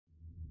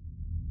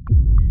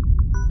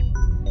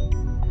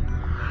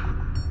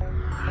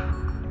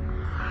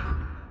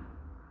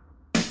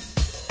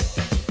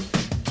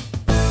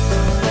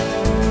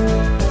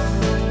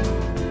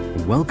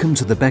Welcome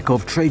to the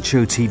Beckhoff Trade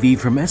Show TV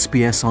from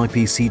SPS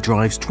IPC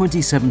Drives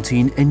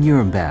 2017 in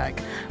Nuremberg,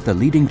 the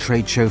leading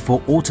trade show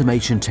for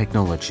automation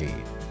technology.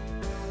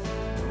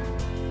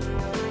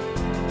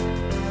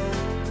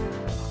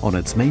 On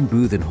its main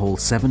booth in Hall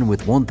 7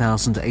 with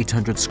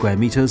 1,800 square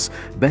meters,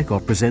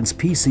 Beckhoff presents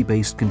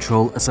PC-based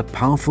control as a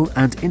powerful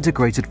and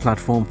integrated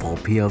platform for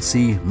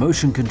PLC,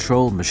 motion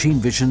control, machine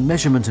vision,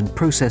 measurement and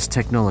process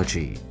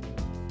technology.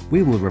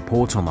 We will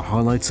report on the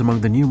highlights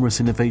among the numerous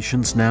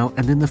innovations now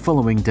and in the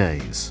following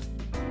days.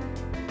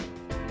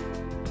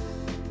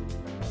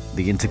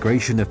 The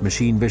integration of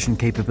machine vision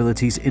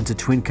capabilities into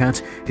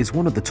TwinCAT is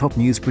one of the top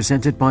news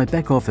presented by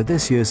Beckhoff at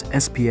this year's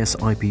SPS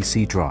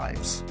IPC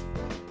Drives.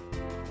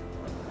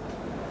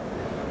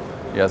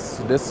 Yes,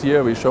 this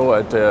year we show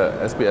at the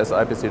SPS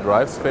IPC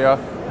Drives fair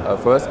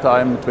first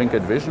time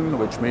TwinCAT Vision,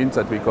 which means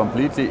that we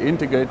completely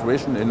integrate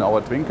vision in our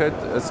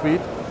TwinCAT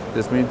suite.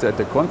 This means that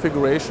the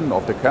configuration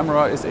of the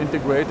camera is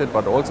integrated,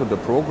 but also the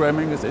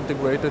programming is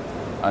integrated.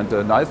 And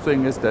the nice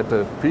thing is that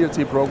the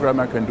PLC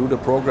programmer can do the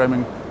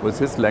programming with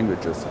his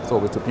languages, so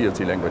with the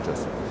PLC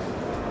languages.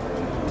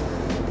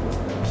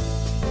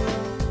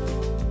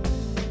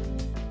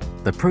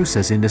 The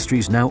process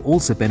industries now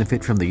also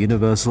benefit from the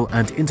universal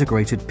and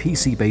integrated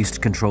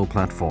PC-based control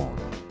platform.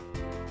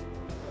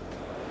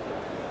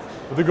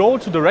 With the goal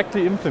to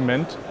directly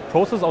implement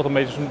process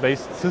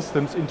automation-based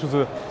systems into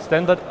the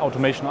standard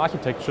automation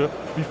architecture,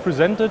 we've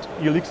presented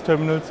Helix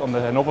terminals on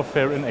the Hanover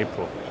Fair in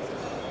April.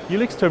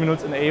 Helix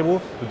terminals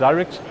enable the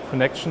direct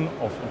connection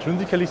of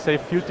intrinsically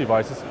safe field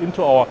devices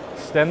into our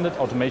standard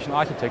automation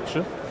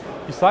architecture.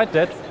 Beside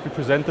that, we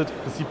presented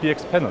the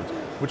CPX panel,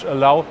 which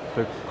allow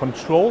the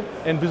control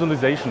and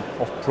visualization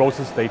of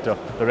process data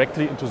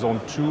directly into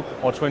Zone 2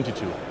 or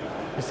 22.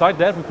 Beside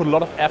that, we put a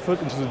lot of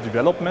effort into the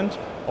development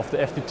of the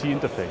FDT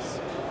interface.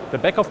 The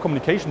Beckhoff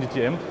Communication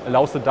DTM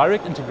allows the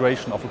direct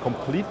integration of a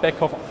complete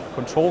Beckhoff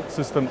control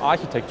system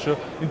architecture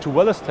into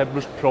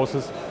well-established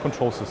process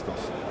control systems.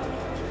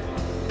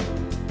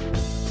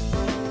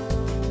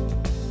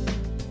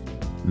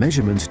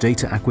 Measurement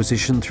data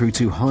acquisition through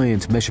to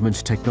high-end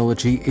measurement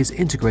technology is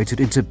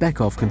integrated into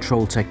Beckhoff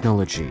control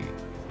technology.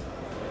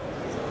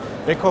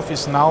 Beckhoff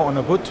is now on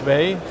a good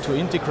way to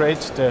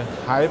integrate the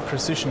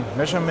high-precision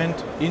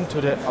measurement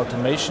into the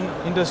automation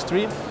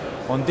industry.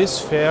 On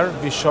this fair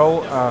we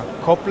show a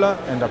coupler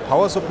and a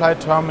power supply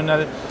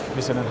terminal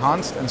with an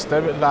enhanced and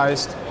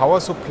stabilized power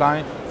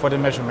supply for the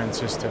measurement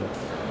system.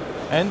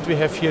 And we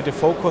have here the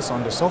focus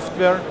on the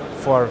software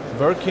for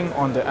working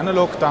on the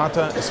analog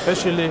data,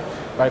 especially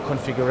by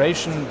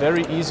configuration,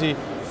 very easy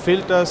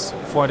filters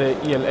for the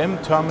ELM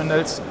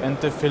terminals and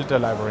the filter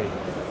library.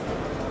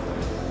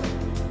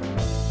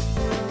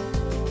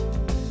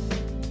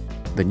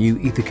 The new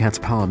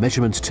EtherCAT power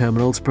measurement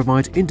terminals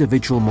provide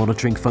individual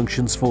monitoring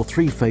functions for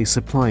three-phase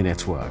supply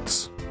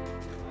networks.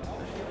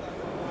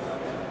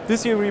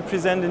 This year we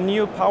present a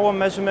new power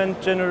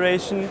measurement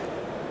generation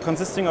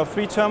consisting of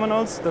 3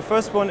 terminals. The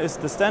first one is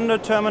the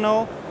standard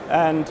terminal,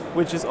 and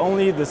which is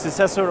only the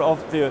successor of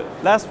the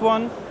last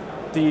one.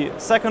 The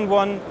second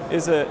one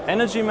is an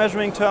energy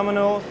measuring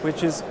terminal,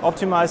 which is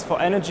optimized for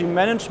energy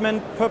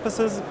management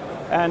purposes.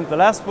 And the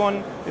last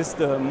one is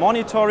the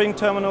monitoring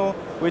terminal,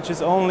 which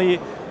is only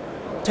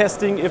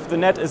testing if the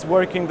net is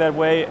working that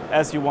way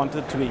as you want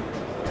it to be.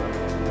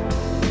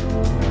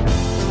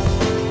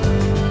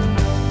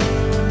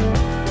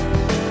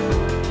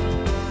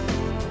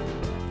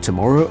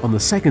 Tomorrow, on the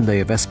second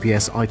day of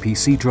SPS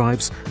IPC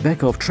Drives,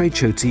 Beckhoff Trade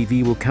Show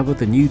TV will cover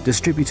the new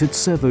distributed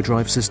servo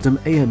drive system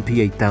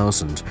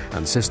AMP8000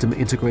 and system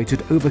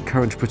integrated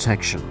overcurrent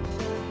protection.